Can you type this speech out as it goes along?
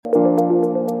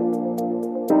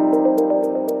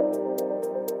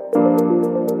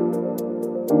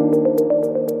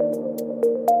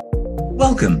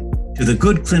Welcome to the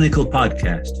Good Clinical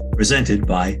Podcast, presented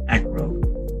by ACRO.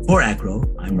 For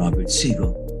ACRO, I'm Robert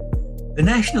Siegel. The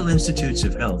National Institutes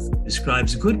of Health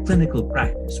describes good clinical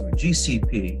practice, or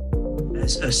GCP,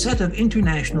 as a set of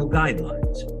international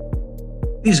guidelines.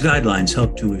 These guidelines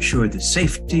help to assure the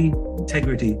safety,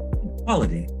 integrity, and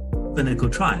quality of clinical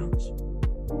trials.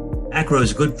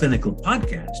 ACRO's Good Clinical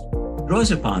Podcast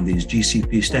draws upon these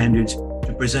GCP standards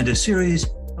to present a series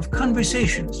of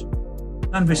conversations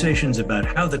about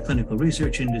how the clinical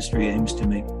research industry aims to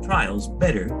make trials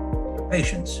better for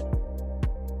patients.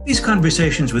 These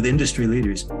conversations with industry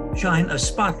leaders shine a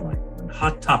spotlight on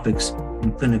hot topics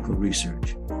in clinical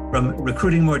research, from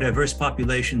recruiting more diverse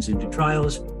populations into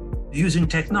trials to using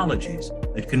technologies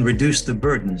that can reduce the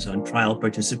burdens on trial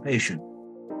participation.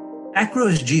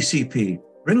 ACRO's GCP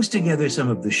brings together some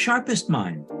of the sharpest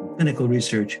minds in clinical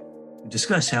research to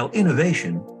discuss how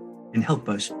innovation can help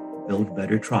us build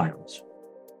better trials.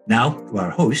 Now to our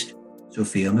host,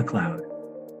 Sophia McLeod.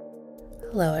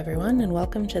 Hello, everyone, and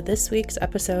welcome to this week's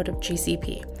episode of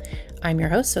GCP. I'm your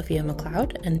host, Sophia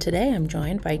McLeod, and today I'm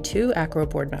joined by two ACRO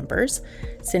board members,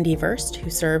 Cyndi Verst, who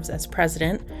serves as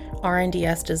President,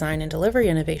 R&DS Design and Delivery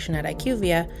Innovation at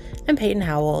IQVIA, and Peyton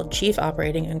Howell, Chief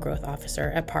Operating and Growth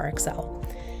Officer at Parexel.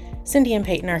 Cyndi and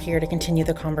Peyton are here to continue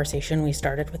the conversation we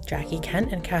started with Jackie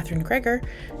Kent and Catherine Greger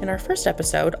in our first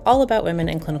episode, all about women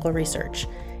in clinical research.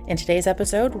 In today's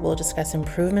episode, we'll discuss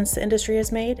improvements the industry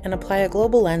has made and apply a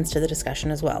global lens to the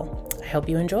discussion as well. I hope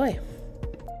you enjoy.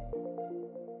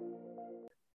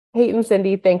 Peyton,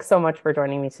 Cyndi, thanks so much for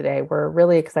joining me today. We're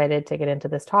really excited to get into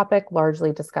this topic,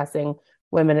 largely discussing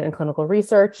women in clinical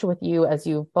research with you, as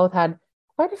you've both had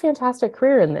quite a fantastic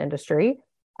career in the industry.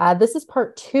 This is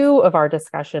part 2 of our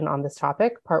discussion on this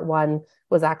topic. Part 1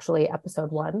 was actually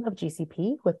episode 1 of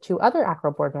GCP with 2 other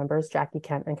ACRO board members, Jackie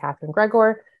Kent and Catherine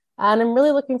Greger. And I'm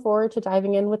really looking forward to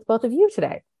diving in with both of you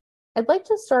today. I'd like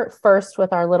to start first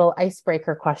with our little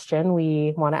icebreaker question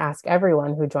we want to ask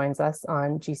everyone who joins us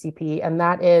on GCP, and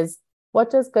that is, what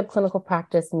does good clinical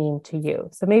practice mean to you?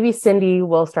 So maybe Cyndi,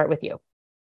 we'll start with you.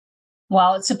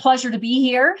 Well, it's a pleasure to be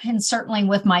here, and certainly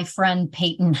with my friend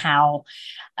Peyton Howell.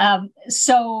 Good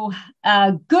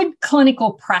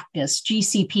clinical practice,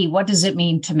 GCP, what does it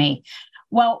mean to me?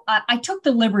 Well, I took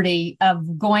the liberty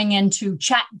of going into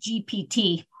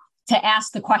ChatGPT to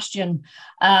ask the question,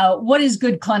 what is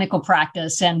good clinical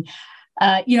practice? And,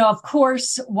 of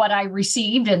course, what I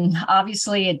received, and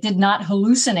obviously it did not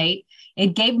hallucinate,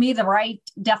 it gave me the right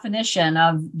definition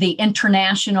of the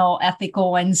international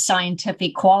ethical and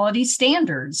scientific quality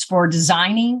standards for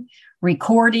designing,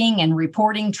 recording, and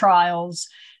reporting trials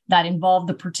that involve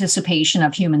the participation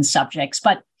of human subjects.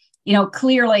 But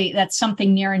clearly that's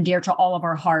something near and dear to all of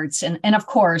our hearts. And of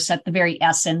course, at the very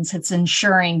essence, it's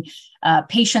ensuring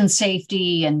patient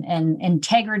safety and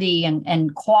integrity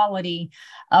and quality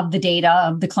of the data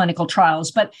of the clinical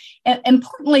trials. But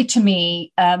importantly to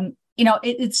me,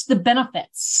 it's the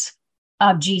benefits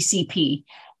of GCP.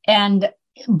 And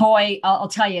boy, I'll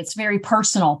tell you, it's very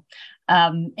personal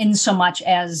in so much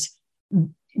as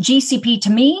GCP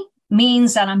to me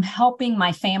means that I'm helping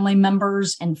my family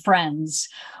members and friends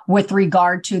with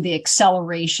regard to the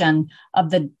acceleration of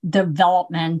the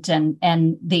development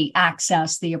and the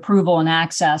access, the approval and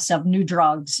access of new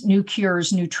drugs, new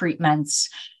cures, new treatments,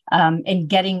 and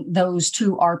getting those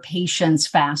to our patients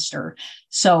faster.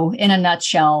 So in a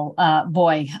nutshell,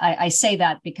 I say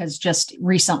that because just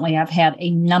recently I've had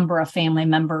a number of family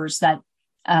members that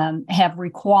have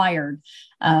required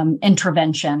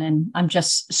intervention, and I'm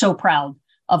just so proud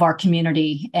of our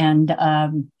community, and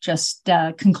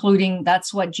concluding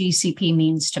that's what GCP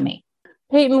means to me.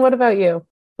 Peyton, what about you?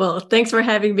 Well, thanks for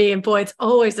having me. And boy, it's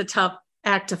always a tough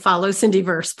act to follow, Cyndi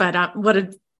Verst, but what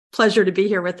a pleasure to be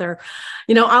here with her.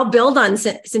 I'll build on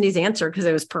Cyndi's answer because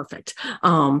it was perfect.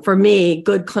 For me,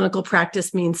 good clinical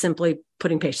practice means simply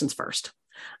putting patients first.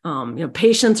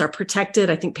 Patients are protected.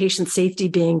 I think patient safety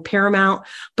being paramount,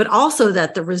 but also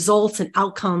that the results and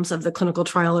outcomes of the clinical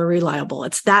trial are reliable.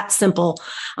 It's that simple.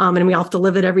 And we all have to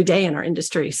live it every day in our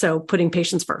industry. So putting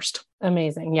patients first.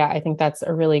 Amazing. Yeah, I think that's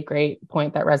a really great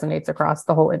point that resonates across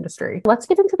the whole industry. Let's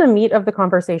get into the meat of the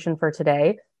conversation for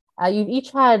today. You've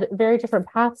each had very different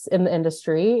paths in the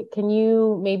industry.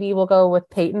 We'll go with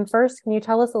Peyton first. Can you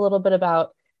tell us a little bit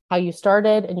about how you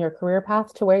started in your career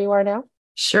path to where you are now?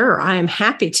 Sure, I am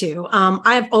happy to.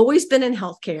 I've always been in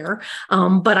healthcare,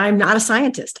 but I'm not a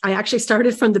scientist. I actually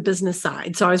started from the business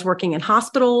side. So I was working in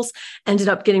hospitals, ended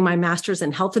up getting my master's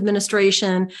in health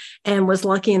administration, and was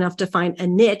lucky enough to find a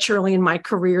niche early in my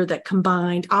career that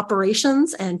combined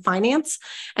operations and finance.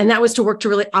 And that was to work to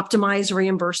really optimize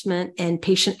reimbursement and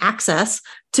patient access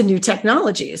to new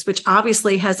technologies, which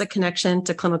obviously has a connection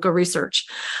to clinical research.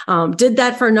 Did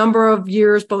that for a number of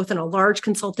years, both in a large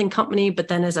consulting company, but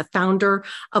then as a founder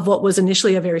of what was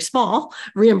initially a very small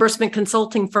reimbursement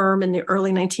consulting firm in the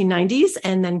early 1990s,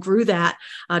 and then grew that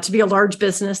to be a large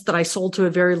business that I sold to a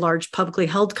very large publicly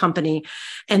held company.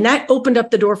 And that opened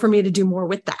up the door for me to do more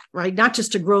with that, right? Not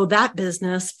just to grow that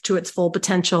business to its full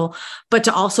potential, but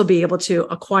to also be able to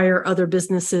acquire other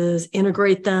businesses,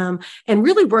 integrate them, and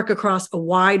really work across a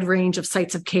wide range of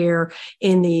sites of care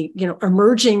in the,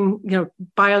 emerging,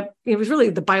 it was really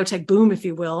the biotech boom, if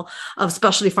you will, of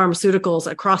specialty pharmaceuticals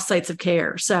across sites of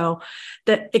care. So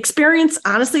the experience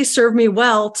honestly served me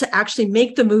well to actually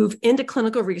make the move into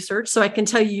clinical research. So I can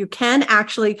tell you can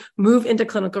actually move into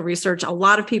clinical research. A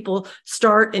lot of people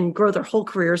start and grow their whole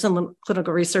careers in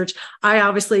clinical research. I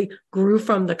obviously grew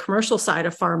from the commercial side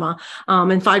of pharma,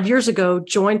 and 5 years ago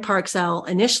joined Parexel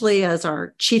initially as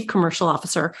our chief commercial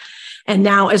officer, and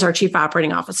now as our chief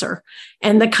operating officer.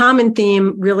 And the common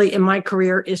theme really in my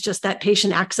career is just that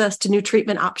patient access to new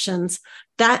treatment options.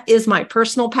 That is my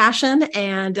personal passion,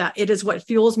 and it is what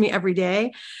fuels me every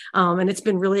day. And it's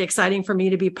been really exciting for me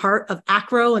to be part of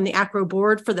ACRO and the ACRO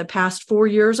board for the past 4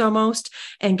 years almost,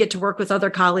 and get to work with other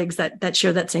colleagues that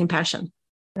share that same passion.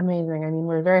 Amazing. I mean,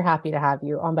 we're very happy to have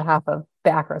you on behalf of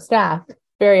the ACRO staff.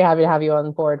 Very happy to have you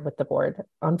on board with the board.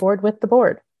 On board with the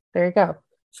board. There you go.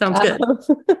 Sounds good.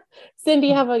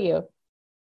 Cyndi, how about you?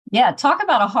 Yeah, talk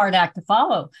about a hard act to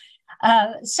follow.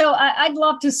 So I'd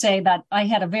love to say that I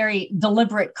had a very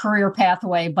deliberate career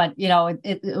pathway, but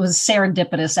it was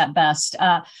serendipitous at best.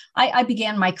 I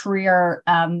began my career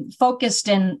focused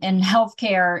in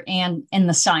healthcare and in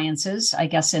the sciences, I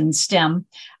guess in STEM,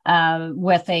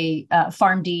 with a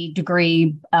PharmD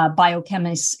degree,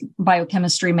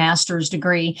 biochemistry master's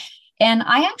degree, and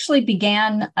I actually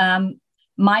began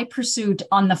my pursuit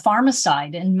on the pharma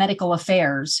side in medical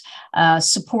affairs,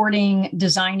 supporting,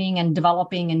 designing, and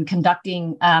developing and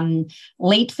conducting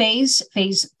late phase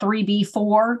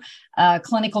 3B4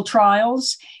 clinical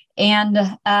trials, and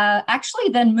actually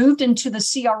then moved into the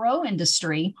CRO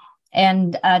industry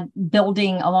and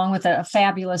building, along with a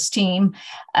fabulous team,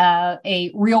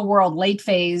 a real-world late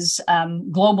phase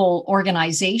global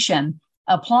organization,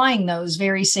 applying those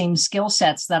very same skill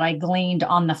sets that I gleaned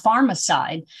on the pharma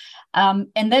side. And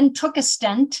then took a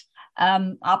stint,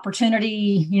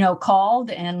 opportunity,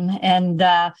 called, and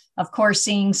of course,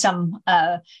 seeing some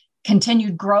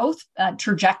continued growth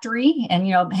trajectory,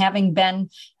 and having been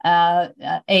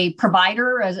a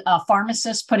provider, as a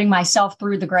pharmacist, putting myself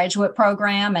through the graduate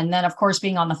program, and then of course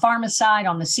being on the pharma side,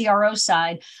 on the CRO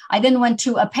side, I then went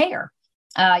to a payer.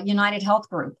 United Health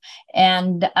Group,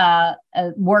 and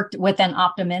worked with an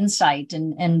Optum Insight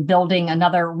and building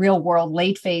another real world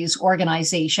late phase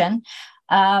organization.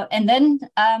 And then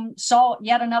saw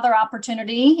yet another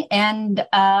opportunity and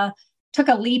took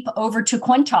a leap over to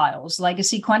Quintiles,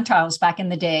 Legacy Quintiles back in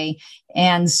the day,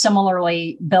 and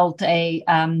similarly built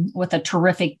with a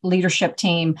terrific leadership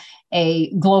team,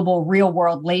 a global real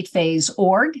world late phase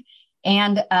org.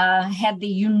 And had the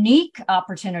unique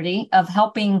opportunity of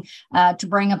helping to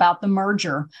bring about the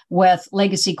merger with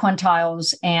Legacy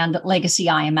Quintiles and Legacy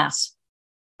IMS.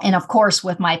 And of course,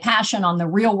 with my passion on the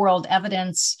real world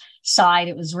evidence side,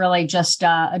 it was really just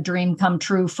a dream come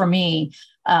true for me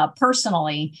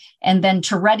personally. And then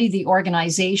to ready the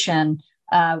organization,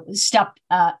 stepped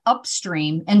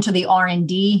upstream into the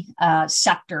R&D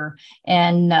sector,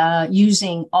 and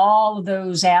using all of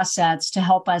those assets to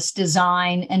help us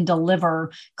design and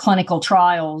deliver clinical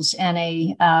trials in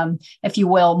a, if you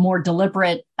will, more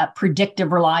deliberate,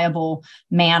 predictive, reliable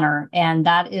manner. And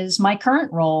that is my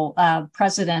current role,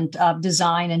 President of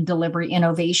Design and Delivery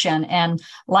Innovation. And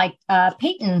like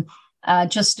Peyton,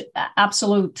 just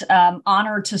absolute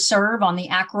honor to serve on the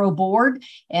ACRO board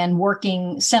and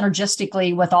working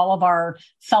synergistically with all of our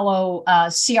fellow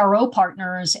CRO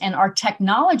partners and our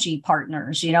technology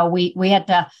partners. We had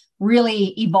to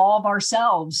really evolve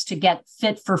ourselves to get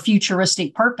fit for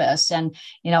futuristic purpose. And,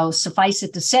 suffice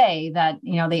it to say that,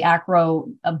 the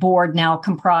ACRO board now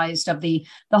comprised of the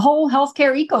whole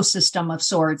healthcare ecosystem of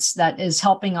sorts that is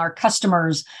helping our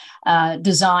customers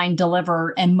design,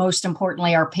 deliver, and most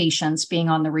importantly, our patients being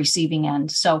on the receiving end.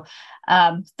 So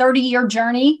 30-year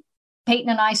journey.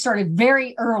 Peyton and I started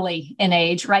very early in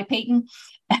age, right, Peyton?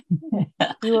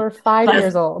 You were 5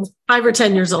 years old. 5 or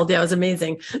 10 years old. Yeah, it was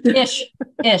amazing. Ish.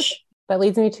 That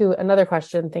leads me to another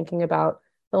question, thinking about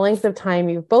the length of time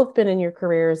you've both been in your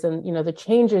careers and, the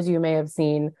changes you may have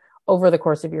seen over the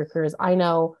course of your careers. I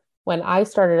know when I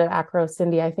started at ACRO,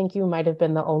 Cyndi, I think you might have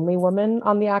been the only woman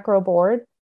on the ACRO board.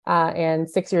 And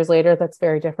 6 years later, that's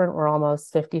very different. We're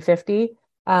almost 50-50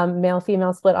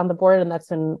 male-female split on the board. And that's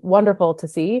been wonderful to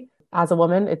see. As a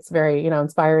woman, it's very,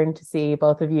 inspiring to see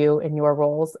both of you in your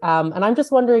roles. And I'm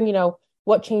just wondering,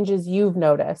 what changes you've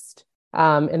noticed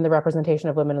in the representation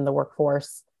of women in the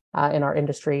workforce in our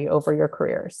industry over your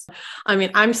careers? I mean,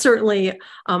 I'm certainly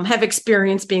have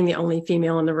experience being the only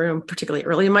female in the room, particularly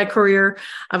early in my career.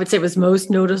 I would say it was most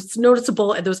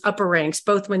noticeable at those upper ranks,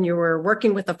 both when you were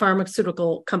working with a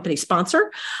pharmaceutical company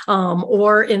sponsor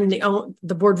or in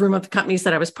the boardroom of the companies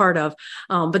that I was part of.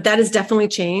 But that has definitely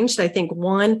changed. I think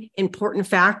one important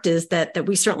fact is that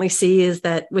we certainly see is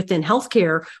that within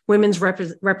healthcare, women's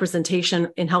representation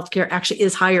in healthcare actually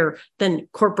is higher than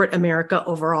corporate America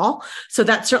overall. So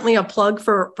that's certainly a plug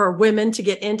for women to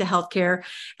get into healthcare.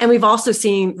 And we've also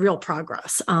seen real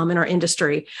progress in our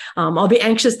industry. I'll be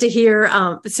anxious to hear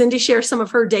Cyndi share some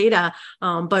of her data.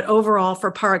 But overall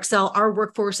for Parexel, our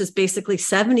workforce is basically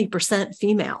 70%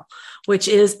 female, which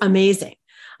is amazing.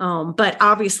 But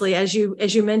obviously, as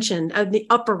you mentioned, the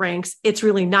upper ranks, it's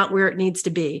really not where it needs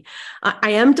to be. I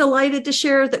am delighted to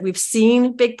share that we've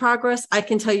seen big progress. I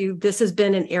can tell you this has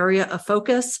been an area of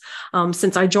focus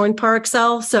since I joined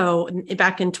Parexel, so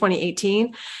back in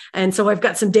 2018. And so I've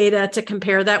got some data to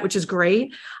compare that, which is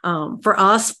great. For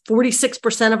us,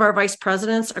 46% of our vice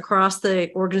presidents across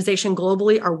the organization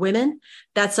globally are women.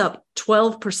 That's up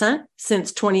 12%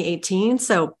 since 2018.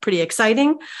 So pretty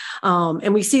exciting.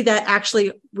 And we see that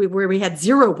actually where we had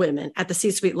 0 women at the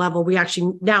C-suite level, we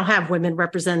actually now have women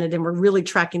represented, and we're really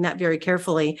tracking that very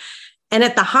carefully. And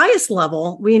at the highest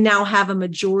level, we now have a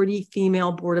majority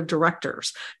female board of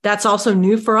directors. That's also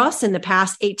new for us in the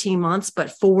past 18 months,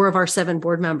 but 4 of our 7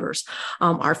 board members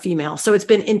are female. So it's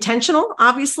been intentional,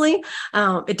 obviously.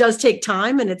 It does take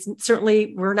time, and it's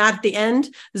certainly, we're not at the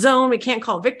end zone. We can't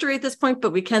call victory at this point,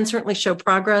 but we can certainly show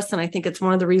progress. And I think it's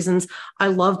one of the reasons I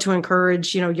love to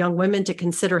encourage, young women to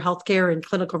consider healthcare and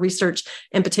clinical research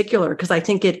in particular, because I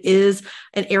think it is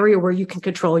an area where you can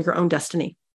control your own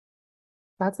destiny.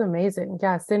 That's amazing.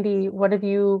 Yeah. Cyndi, what have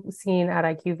you seen at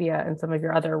IQVIA and some of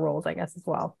your other roles, I guess, as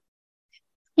well?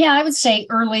 Yeah, I would say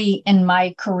early in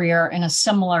my career in a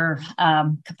similar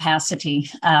capacity,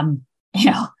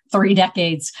 3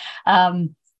 decades.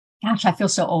 Gosh, I feel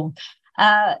so old.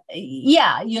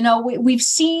 We've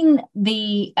seen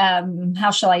the,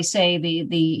 how shall I say,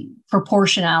 the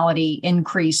proportionality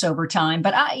increase over time.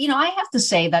 But I have to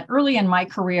say that early in my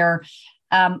career,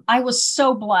 I was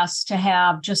so blessed to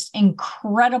have just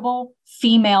incredible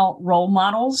female role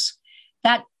models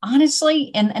that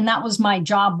honestly, and that was my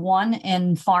job one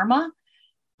in pharma,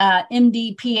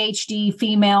 MD, PhD,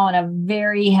 female in a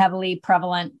very heavily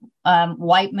prevalent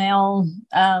white male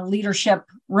leadership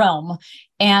realm.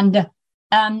 And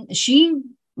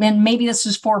and maybe this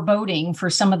is foreboding for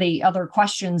some of the other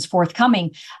questions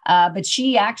forthcoming, but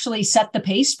she actually set the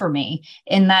pace for me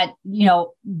in that,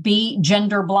 be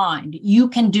gender blind. You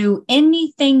can do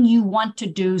anything you want to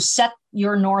do, set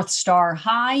your North Star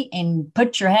high and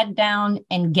put your head down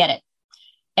and get it.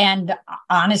 And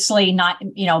honestly, not,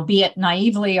 be it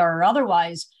naively or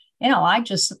otherwise, I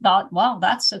just thought, well,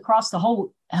 that's across the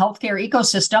whole healthcare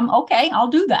ecosystem. Okay, I'll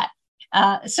do that.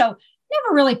 So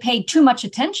never really paid too much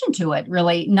attention to it,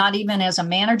 really, not even as a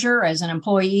manager, as an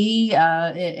employee,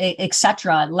 et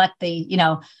cetera. Let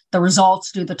the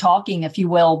results do the talking, if you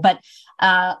will. But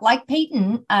like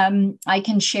Peyton, I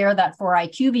can share that for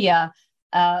IQVIA,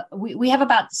 we have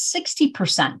about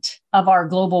 60% of our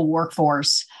global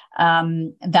workforce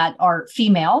that are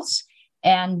females.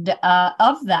 And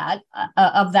of that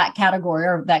category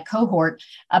or that cohort,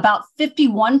 about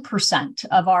 51%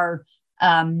 of our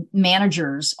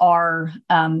managers are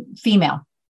female.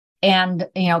 And,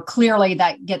 clearly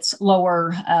that gets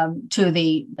lower to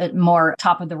the more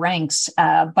top of the ranks.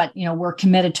 But, we're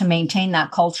committed to maintain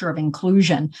that culture of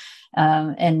inclusion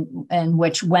in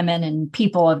which women and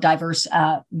people of diverse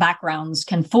backgrounds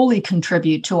can fully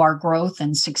contribute to our growth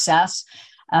and success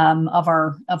of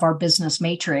our business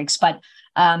matrix. But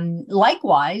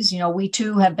likewise, we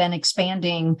too have been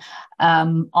expanding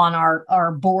on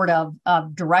our board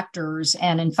of directors.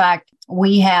 And in fact,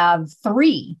 we have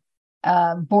 3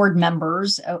 board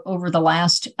members over the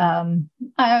last,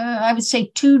 I would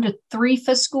say 2 to 3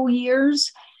 fiscal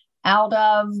years out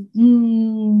of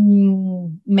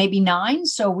maybe 9.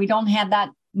 So we don't have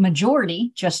that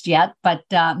majority just yet, but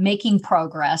making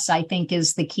progress, I think,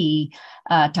 is the key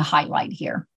to highlight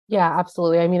here. Yeah,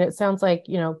 absolutely. I mean, it sounds like,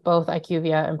 both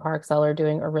IQVIA and Parexel are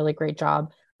doing a really great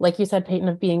job, like you said, Peyton,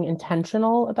 of being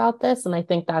intentional about this. And I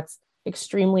think that's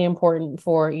extremely important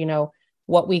for,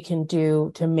 what we can do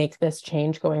to make this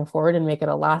change going forward and make it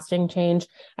a lasting change.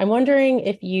 I'm wondering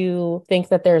if you think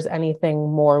that there's anything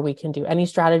more we can do, any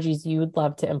strategies you'd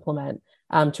love to implement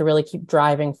to really keep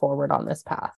driving forward on this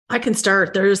path. I can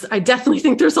start. I definitely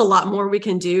think there's a lot more we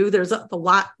can do. There's a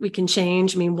lot we can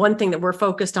change. I mean, one thing that we're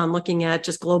focused on looking at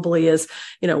just globally is,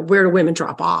 where do women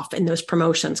drop off in those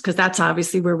promotions? Because that's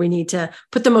obviously where we need to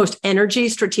put the most energy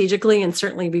strategically. And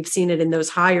certainly we've seen it in those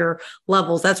higher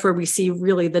levels. That's where we see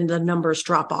really the numbers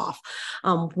drop off.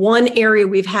 One area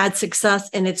we've had success,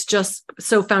 and it's just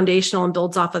so foundational and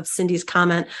builds off of Cyndi's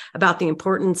comment about the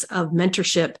importance of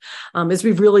mentorship, is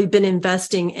we've really been investing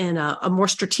in a more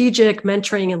strategic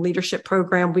mentoring and leadership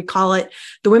program. We call it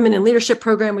the Women in Leadership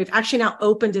Program. We've actually now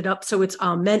opened it up so it's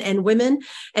men and women,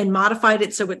 and modified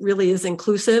it so it really is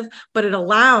inclusive, but it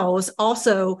allows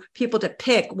also people to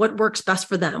pick what works best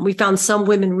for them. We found some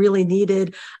women really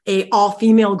needed a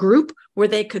all-female group where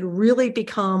they could really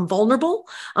become vulnerable.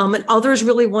 And others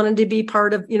really wanted to be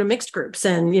part of, mixed groups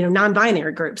and,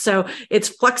 non-binary groups. So it's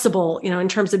flexible, in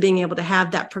terms of being able to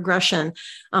have that progression.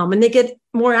 And they get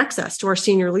more access to our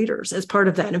senior leaders as part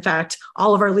of that. In fact,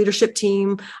 all of our leadership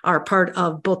team are part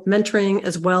of both mentoring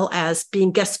as well as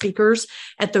being guest speakers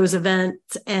at those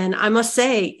events. And I must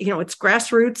say, it's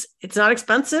grassroots, it's not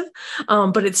expensive,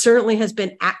 but it certainly has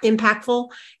been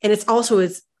impactful. And it's also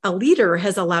as a leader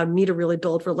has allowed me to really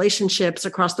build relationships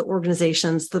across the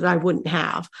organizations that I wouldn't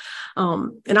have.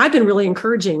 And I've been really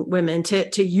encouraging women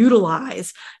to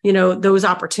utilize, those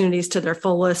opportunities to their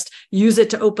fullest, use it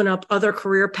to open up other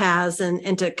career paths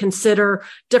and to consider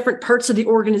different parts of the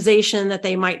organization that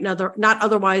they might not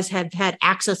otherwise have had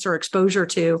access or exposure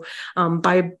to,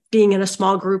 by being in a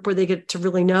small group where they get to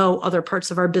really know other parts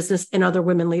of our business and other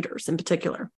women leaders in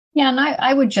particular. Yeah, and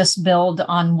I would just build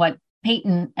on what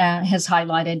Peyton has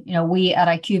highlighted. We at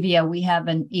IQVIA, we have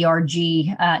an ERG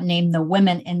named the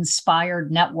Women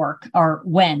Inspired Network, or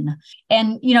WIN.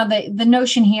 And, the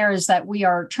notion here is that we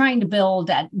are trying to build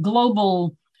at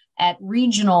global, at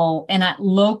regional, and at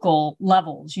local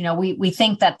levels. We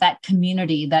think that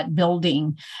community, that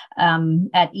building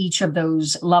at each of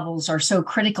those levels are so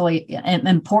critically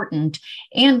important.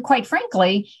 And quite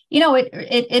frankly,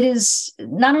 it is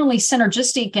not only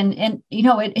synergistic and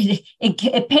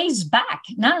it pays back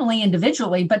not only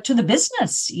individually, but to the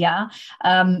business. Yeah.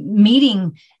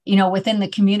 Meeting within the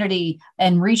community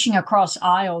and reaching across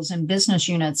aisles and business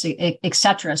units, et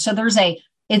cetera. So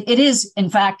it is, in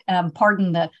fact,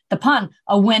 pardon the pun,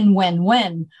 a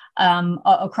win-win-win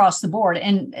across the board.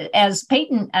 And as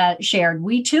Peyton shared,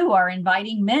 we too are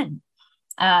inviting men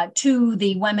to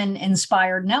the Women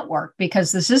Inspired Network,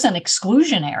 because this isn't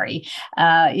exclusionary.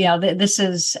 This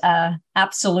is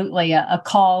absolutely a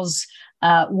cause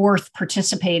worth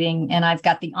participating. And I've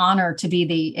got the honor to be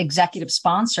the executive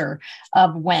sponsor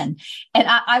of WIN. And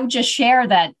I would just share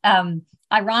that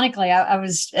ironically, I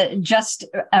was just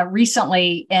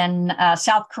recently in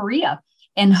South Korea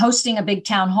and hosting a big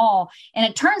town hall. And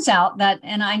it turns out that,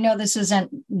 and I know this isn't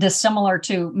dissimilar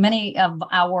to many of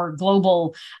our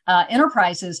global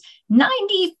enterprises,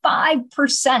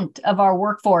 95% of our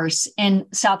workforce in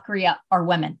South Korea are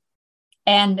women.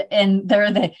 And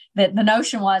there the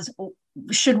notion was,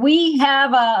 should we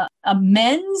have a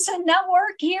men's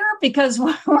network here? Because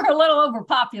we're a little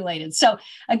overpopulated. So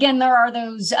again, there are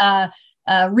those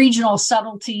regional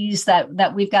subtleties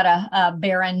that we've got to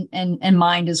bear in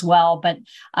mind as well. But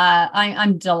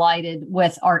I'm delighted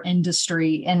with our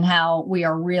industry and how we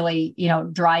are really,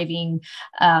 driving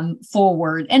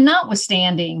forward. And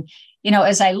notwithstanding,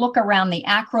 as I look around the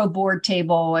ACRO board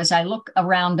table, as I look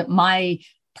around my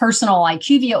personal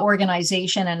IQVIA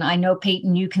organization, and I know,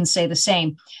 Peyton, you can say the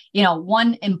same,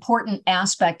 one important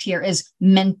aspect here is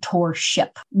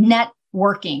mentorship,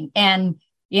 networking. And,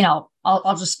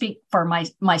 I'll just speak for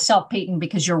myself, Peyton,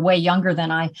 because you're way younger than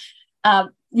I.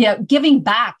 Giving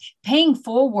back, paying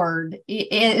forward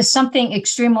is something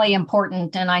extremely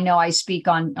important. And I know I speak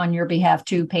on your behalf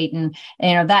too, Peyton.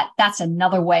 That's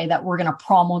another way that we're going to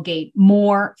promulgate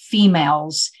more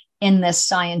females in this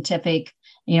scientific,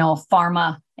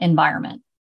 pharma environment.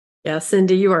 Yeah,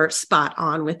 Cyndi, you are spot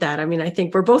on with that. I mean, I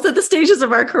think we're both at the stages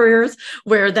of our careers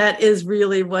where that is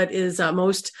really what is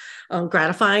most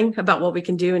gratifying about what we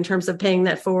can do in terms of paying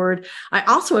that forward. I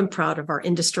also am proud of our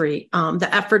industry, the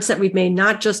efforts that we've made,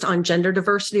 not just on gender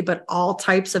diversity, but all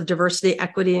types of diversity,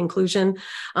 equity, inclusion.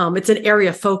 It's an area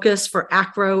of focus for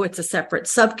ACRO. It's a separate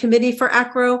subcommittee for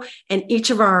ACRO. And each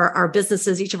of our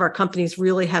businesses, each of our companies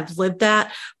really have lived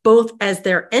that, both as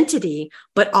their entity,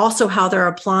 but also how they're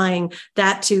applying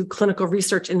that to clinical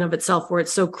research in and of itself, where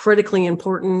it's so critically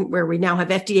important, where we now have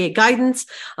FDA guidance,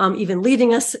 even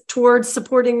leading us towards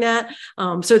supporting that.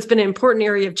 So it's been an important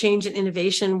area of change and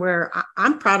innovation where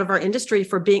I'm proud of our industry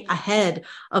for being ahead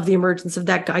of the emergence of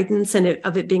that guidance and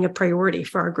of it being a priority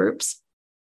for our groups.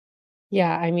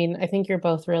 Yeah, I mean, I think you're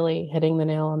both really hitting the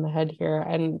nail on the head here.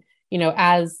 And,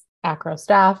 as ACRO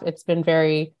staff, it's been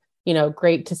very,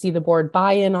 great to see the board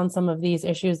buy in on some of these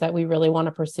issues that we really want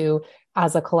to pursue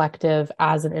as a collective,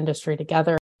 as an industry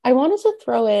together. I wanted to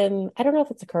throw in, I don't know if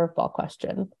it's a curveball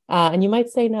question, and you might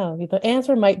say no. The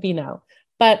answer might be no.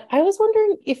 But I was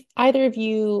wondering if either of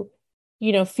you,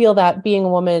 feel that being a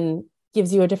woman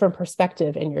gives you a different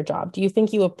perspective in your job. Do you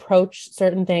think you approach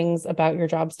certain things about your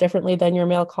jobs differently than your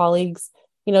male colleagues?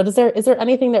 Is there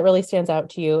anything that really stands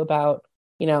out to you about,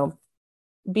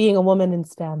 being a woman in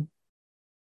STEM?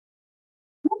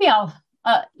 Maybe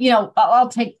I'll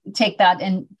take that,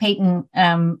 and Peyton,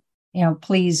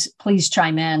 please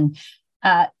chime in.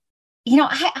 I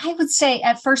would say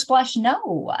at first blush,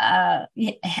 no.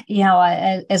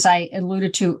 As I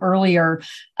alluded to earlier.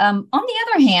 On the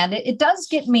other hand, it does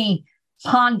get me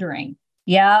pondering.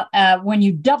 When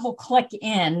you double click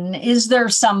in, is there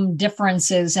some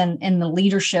differences in the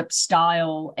leadership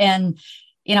style? And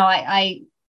I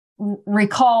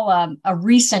recall a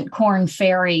recent Korn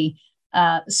Ferry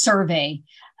survey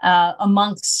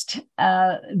amongst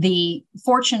the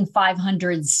Fortune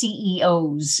 500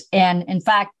 CEOs. And in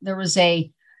fact, there was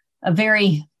a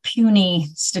very puny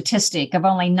statistic of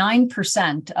only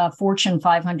 9% of Fortune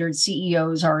 500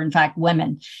 CEOs are in fact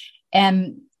women.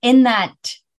 And in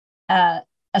that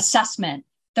assessment,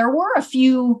 there were a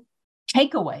few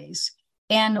takeaways,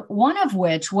 and one of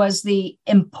which was the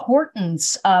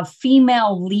importance of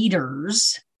female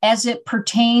leaders as it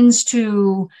pertains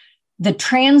to the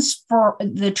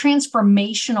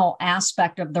transformational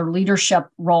aspect of their leadership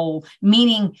role,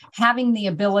 meaning having the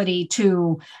ability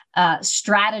to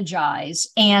strategize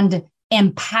and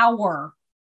empower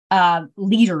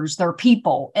leaders, their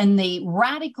people, and the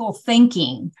radical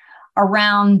thinking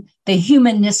around the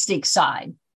humanistic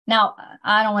side. Now,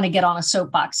 I don't want to get on a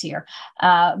soapbox here,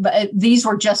 but these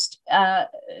were just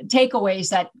takeaways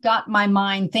that got my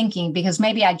mind thinking, because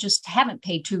maybe I just haven't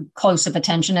paid too close of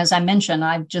attention. As I mentioned,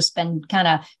 I've just been kind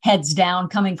of heads down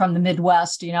coming from the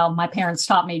Midwest. My parents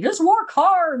taught me, just work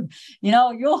hard,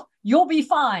 you'll be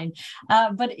fine.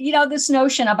 But, this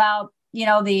notion about,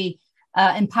 the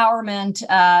empowerment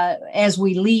as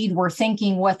we lead, we're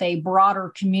thinking with a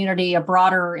broader community, a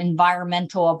broader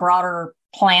environmental, a broader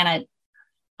planet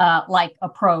like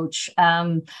approach.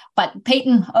 But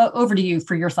Peyton, over to you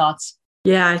for your thoughts.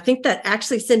 Yeah, I think that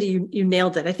actually, Cyndi, you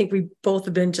nailed it. I think we both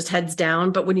have been just heads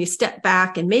down, but when you step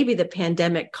back, and maybe the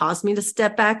pandemic caused me to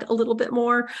step back a little bit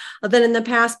more than in the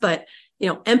past, but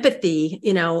empathy,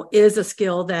 is a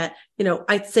skill that,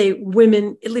 I'd say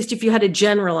women, at least if you had to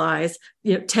generalize,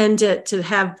 tend to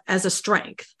have as a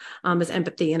strength, as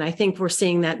empathy. And I think we're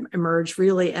seeing that emerge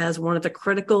really as one of the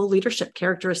critical leadership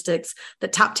characteristics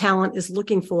that top talent is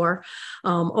looking for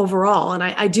overall. And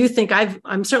I do think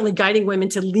I'm certainly guiding women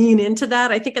to lean into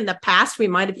that. I think in the past, we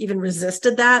might have even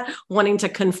resisted that, wanting to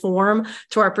conform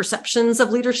to our perceptions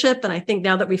of leadership. And I think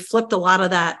now that we flipped a lot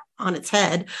of that on its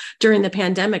head during the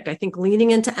pandemic, I think leaning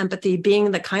into empathy,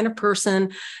 being the kind of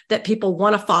person that people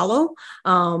want to follow.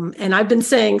 And I've been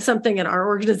saying something in our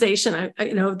organization,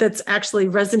 that's actually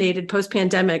resonated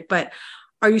post-pandemic, but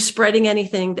are you spreading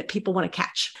anything that people want to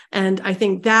catch? And I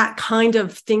think that kind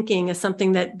of thinking is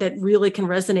something that really can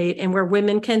resonate, and where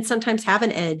women can sometimes have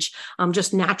an edge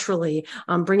just naturally,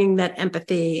 bringing that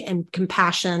empathy and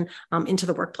compassion into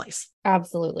the workplace.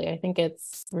 Absolutely. I think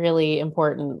it's really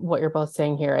important what you're both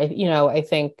saying here. I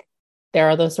think there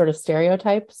are those sort of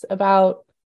stereotypes about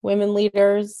women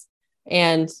leaders.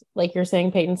 And like you're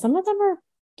saying, Peyton, some of them are,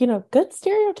 good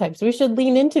stereotypes. We should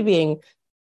lean into being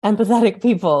empathetic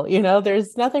people.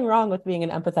 There's nothing wrong with being an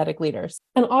empathetic leader.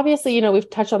 And obviously, we've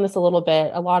touched on this a little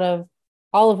bit.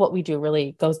 All of what we do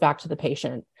really goes back to the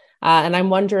patient. And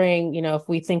I'm wondering, if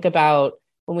we think about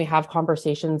when we have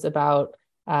conversations about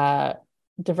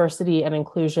diversity and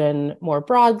inclusion more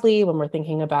broadly, when we're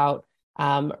thinking about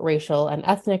racial and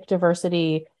ethnic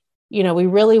diversity, we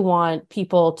really want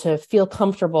people to feel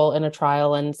comfortable in a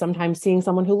trial, and sometimes seeing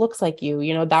someone who looks like you,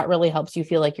 that really helps you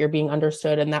feel like you're being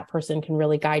understood, and that person can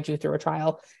really guide you through a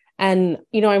trial. And,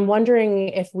 I'm wondering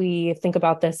if we think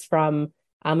about this from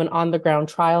an on-the-ground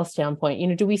trial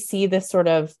standpoint, do we see this sort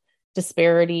of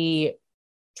disparity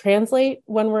translate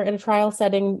when we're in a trial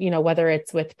setting, whether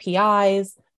it's with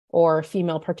PIs or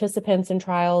female participants in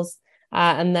trials?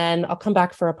 And then I'll come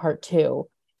back for a part two.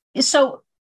 So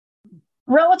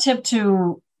relative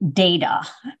to data,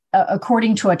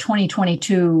 according to a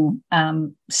 2022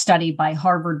 study by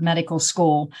Harvard Medical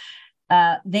School,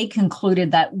 they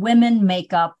concluded that women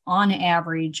make up, on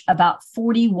average, about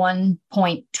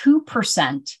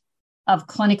 41.2% of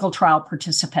clinical trial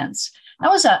participants. That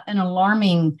was an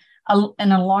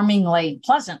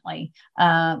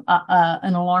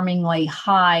alarmingly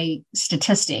high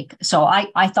statistic. So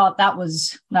I thought that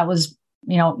was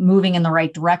moving in the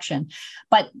right direction.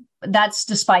 But that's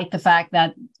despite the fact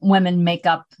that women make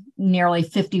up nearly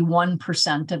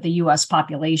 51% of the U.S.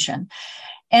 population.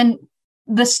 And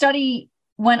the study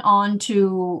went on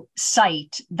to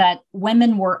cite that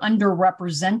women were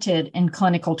underrepresented in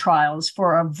clinical trials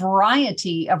for a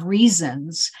variety of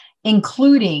reasons,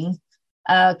 including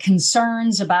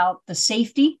concerns about the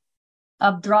safety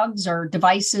of drugs or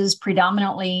devices,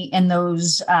 predominantly in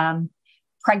those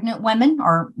pregnant women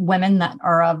or women that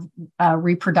are of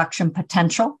reproduction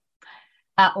potential,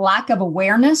 lack of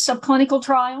awareness of clinical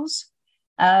trials,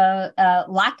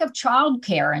 lack of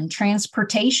childcare and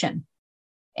transportation,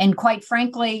 and quite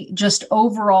frankly, just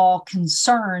overall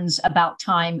concerns about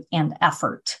time and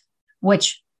effort,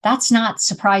 which that's not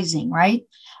surprising, right?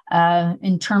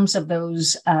 In terms of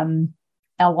those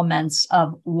elements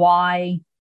of why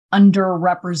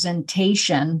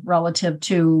underrepresentation relative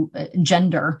to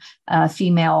gender,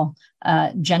 female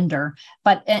gender.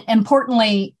 But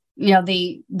importantly,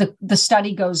 the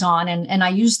study goes on, and I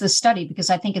use this study because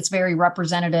I think it's very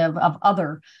representative of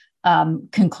other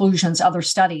conclusions, other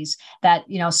studies that,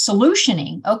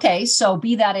 solutioning. Okay, so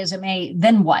be that as it may,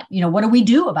 then what? What do we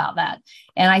do about that?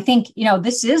 And I think,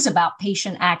 this is about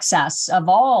patient access of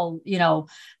all,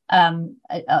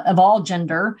 of all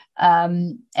gender,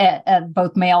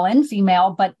 both male and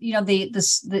female. But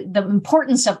the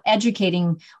importance of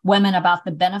educating women about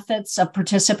the benefits of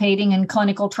participating in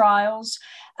clinical trials,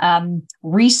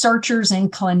 researchers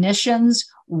and clinicians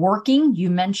working. You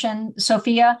mentioned,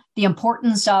 Sophia, the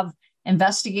importance of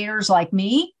investigators like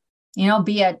me,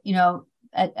 be it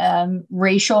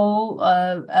racial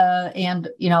and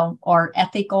or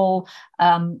ethical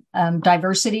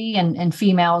diversity and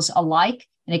females alike.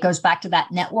 And it goes back to that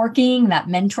networking, that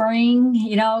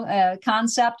mentoring,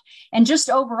 concept, and just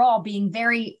overall being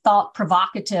very thought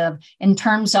provocative in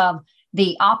terms of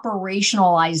the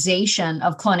operationalization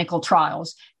of clinical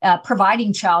trials,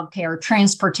 providing childcare,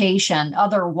 transportation,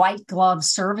 other white glove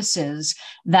services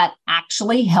that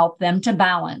actually help them to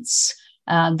balance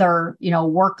their,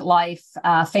 work life,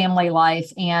 family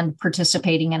life, and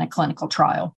participating in a clinical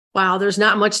trial. Wow, there's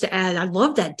not much to add. I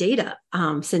love that data,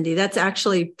 Cyndi. That's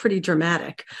actually pretty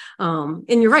dramatic. And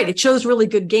you're right, it shows really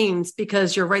good gains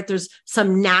because you're right, there's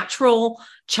some natural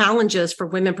challenges for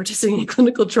women participating in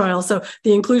clinical trials. So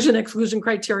the inclusion-exclusion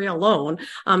criteria alone,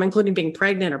 including being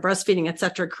pregnant or breastfeeding, et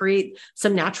cetera, create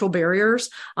some natural barriers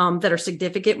that are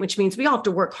significant, which means we all have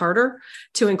to work harder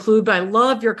to include. But I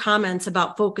love your comments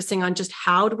about focusing on just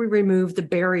how do we remove the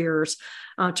barriers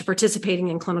to participating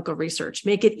in clinical research,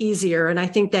 make it easier. And I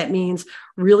think that means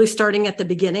really starting at the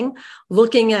beginning,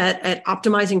 looking at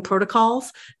optimizing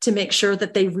protocols to make sure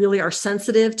that they really are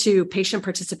sensitive to patient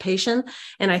participation.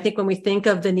 And I think when we think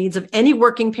of the needs of any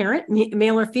working parent,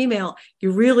 male or female,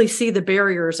 you really see the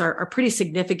barriers are pretty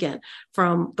significant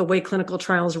from the way clinical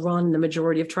trials run in the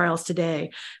majority of trials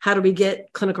today. How do we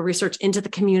get clinical research into the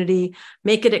community,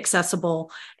 make it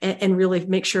accessible, and really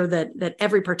make sure that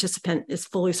every participant is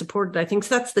fully supported? I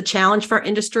think that's the challenge for our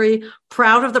industry.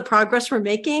 Proud of the progress we're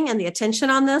making and the attention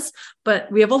on this, but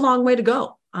we have a long way to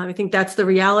go. I think that's the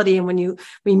reality. And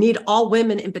we need all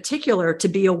women in particular to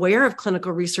be aware of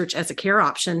clinical research as a care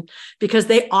option, because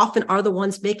they often are the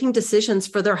ones making decisions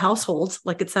for their households,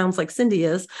 like it sounds like Cyndi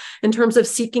is, in terms of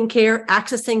seeking care,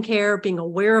 accessing care, being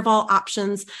aware of all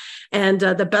options. And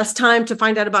the best time to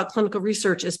find out about clinical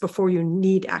research is before you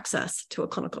need access to a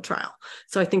clinical trial.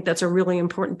 So I think that's a really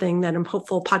important thing that I'm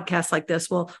hopeful podcasts like this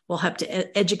will help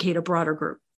to educate a broader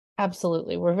group.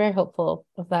 Absolutely. We're very hopeful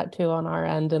of that too on our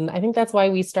end. And I think that's why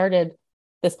we started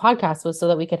this podcast, was so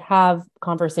that we could have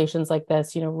conversations like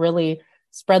this, really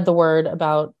spread the word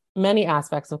about many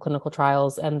aspects of clinical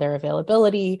trials and their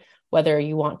availability, whether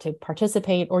you want to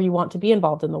participate or you want to be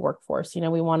involved in the workforce.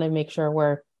 We want to make sure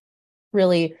we're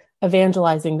really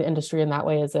evangelizing the industry in that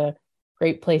way as a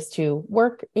great place to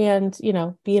work and,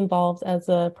 be involved as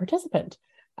a participant.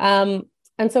 And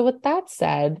so with that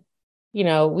said,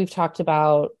 we've talked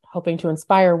about hoping to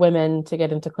inspire women to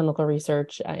get into clinical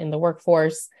research in the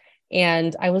workforce.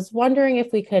 And I was wondering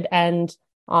if we could end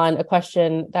on a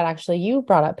question that actually you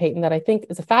brought up, Peyton, that I think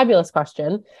is a fabulous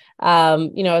question.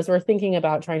 As we're thinking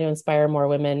about trying to inspire more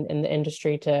women in the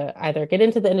industry to either get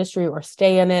into the industry or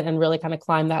stay in it and really kind of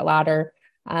climb that ladder.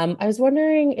 I was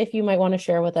wondering if you might want to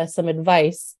share with us some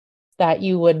advice that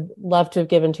you would love to have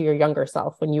given to your younger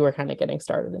self when you were kind of getting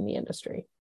started in the industry.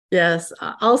 Yes,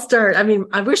 I'll start. I mean,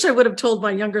 I wish I would have told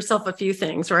my younger self a few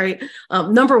things, right?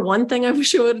 Number one thing I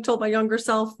wish I would have told my younger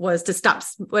self was to stop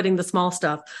sweating the small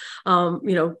stuff.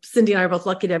 Cyndi and I are both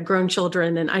lucky to have grown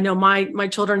children. And I know my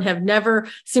children have never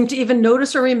seemed to even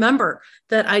notice or remember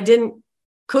that I didn't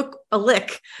cook a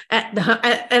lick at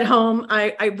home.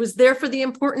 I was there for the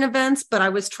important events, but I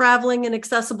was traveling and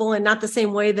accessible and not the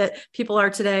same way that people are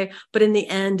today. But in the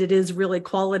end, it is really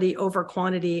quality over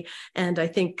quantity. And I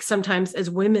think sometimes as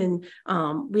women,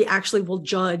 we actually will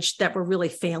judge that we're really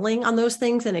failing on those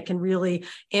things. And it can really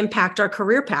impact our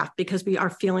career path because we are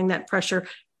feeling that pressure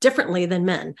differently than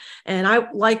men. And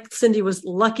I, like Cyndi, was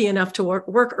lucky enough to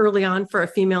work early on for a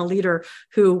female leader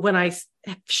who, when I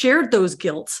shared those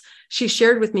guilts, she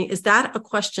shared with me, is that a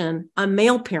question a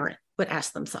male parent would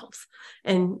ask themselves?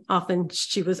 And often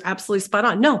she was absolutely spot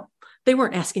on. No, they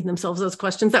weren't asking themselves those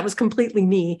questions. That was completely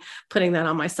me putting that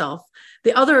on myself.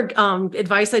 The other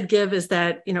advice I'd give is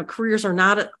that, careers are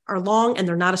long and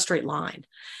they're not a straight line.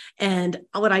 And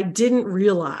what I didn't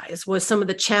realize was some of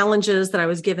the challenges that I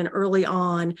was given early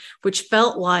on, which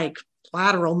felt like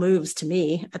lateral moves to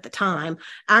me at the time,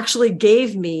 actually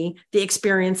gave me the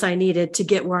experience I needed to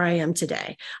get where I am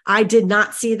today. I did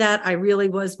not see that. I really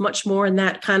was much more in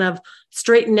that kind of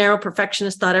straight and narrow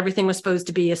perfectionist, thought everything was supposed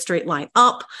to be a straight line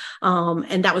up.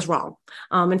 And that was wrong.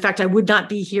 In fact, I would not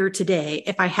be here today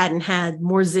if I hadn't had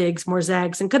more zigs, more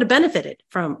zags, and could have benefited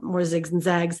from more zigs and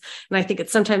zags. And I think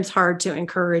it's sometimes hard to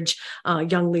encourage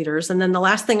young leaders. And then the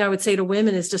last thing I would say to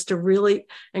women is just to really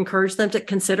encourage them to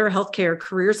consider healthcare.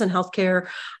 Careers in healthcare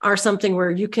are something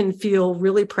where you can feel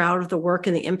really proud of the work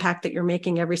and the impact that you're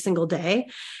making every single day.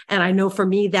 And I know for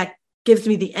me, that gives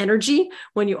me the energy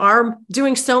when you are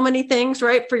doing so many things,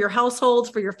 right? For your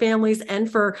households, for your families,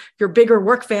 and for your bigger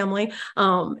work family.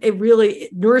 It really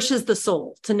nourishes the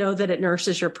soul to know that it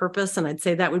nourishes your purpose. And I'd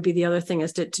say that would be the other thing,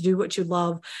 is to do what you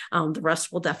love. The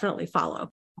rest will definitely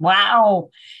follow. Wow.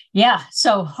 Yeah.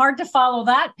 So hard to follow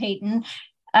that, Peyton.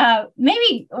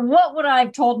 Maybe what would I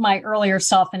have told my earlier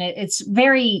self? And it's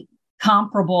very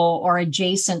comparable or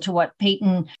adjacent to what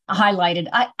Peyton highlighted.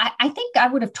 I think I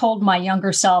would have told my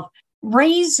younger self,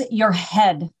 raise your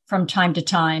head from time to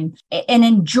time and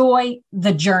enjoy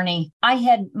the journey. I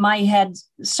had my head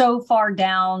so far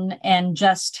down and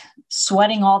just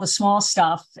sweating all the small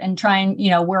stuff and trying,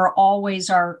 we're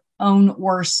always our own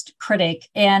worst critic.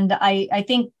 And I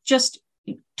think just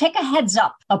take a heads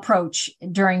up approach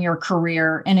during your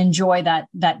career and enjoy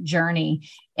that journey.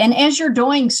 And as you're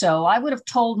doing so, I would have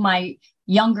told my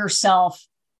younger self,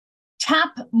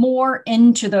 tap more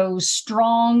into those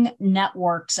strong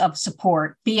networks of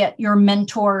support, be it your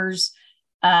mentors,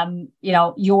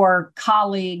 your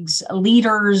colleagues,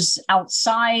 leaders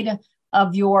outside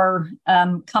of your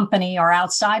company or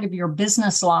outside of your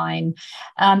business line,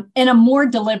 in a more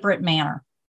deliberate manner.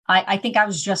 I think I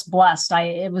was just blessed.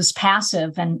 It was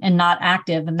passive and not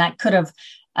active, and that could have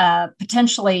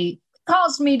potentially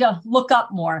caused me to look up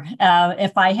more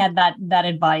if I had that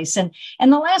advice. And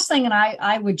the last thing, and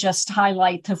I would just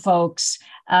highlight to folks,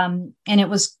 and it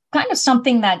was kind of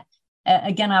something that,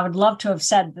 again, I would love to have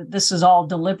said that this is all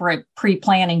deliberate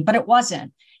pre-planning, but it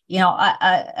wasn't.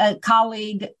 A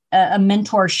colleague, a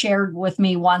mentor shared with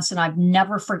me once, and I've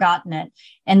never forgotten it.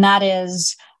 And that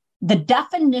is, the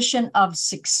definition of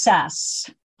success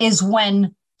is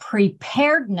when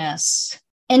preparedness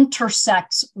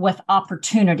intersects with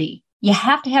opportunity. You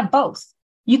have to have both.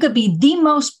 You could be the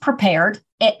most prepared,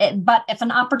 but if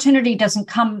an opportunity doesn't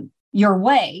come your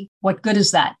way, what good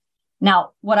is that?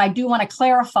 Now, what I do want to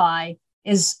clarify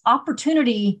is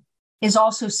opportunity is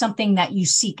also something that you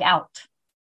seek out.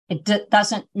 It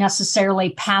doesn't necessarily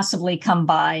passively come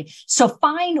by. So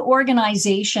find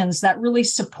organizations that really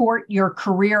support your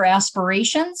career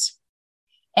aspirations.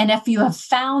 And if you have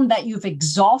found that you've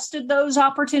exhausted those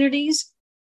opportunities,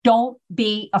 don't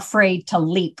be afraid to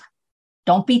leap.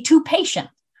 Don't be too patient,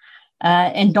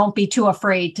 and don't be too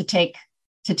afraid to take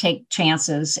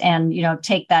chances, and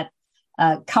take that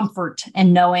comfort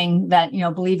and knowing that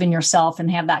believe in yourself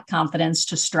and have that confidence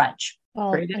to stretch.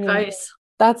 Great advice.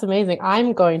 That's amazing.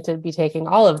 I'm going to be taking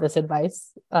all of this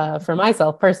advice for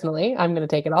myself personally. I'm going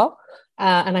to take it all,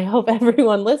 and I hope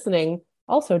everyone listening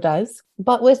also does.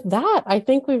 But with that, I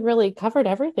think we've really covered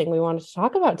everything we wanted to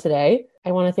talk about today.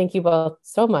 I want to thank you both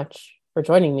so much for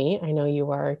joining me. I know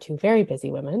you are two very busy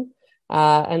women,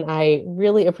 and I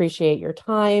really appreciate your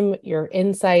time, your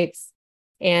insights,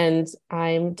 and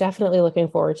I'm definitely looking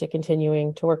forward to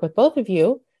continuing to work with both of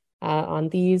you on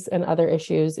these and other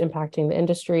issues impacting the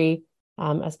industry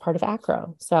as part of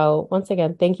ACRO. So once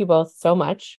again, thank you both so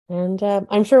much. And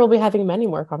I'm sure we'll be having many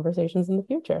more conversations in the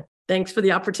future. Thanks for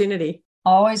the opportunity.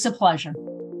 Always a pleasure.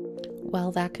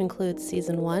 Well, that concludes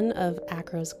season 1 of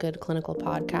ACRO's Good Clinical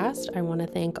Podcast. I want to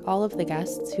thank all of the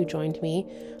guests who joined me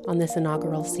on this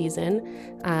inaugural season.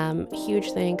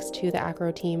 Huge thanks to the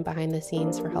ACRO team behind the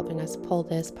scenes for helping us pull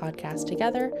this podcast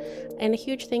together. And a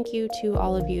huge thank you to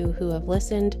all of you who have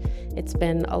listened. It's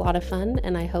been a lot of fun,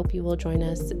 and I hope you will join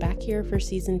us back here for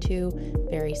season 2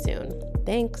 very soon.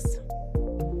 Thanks.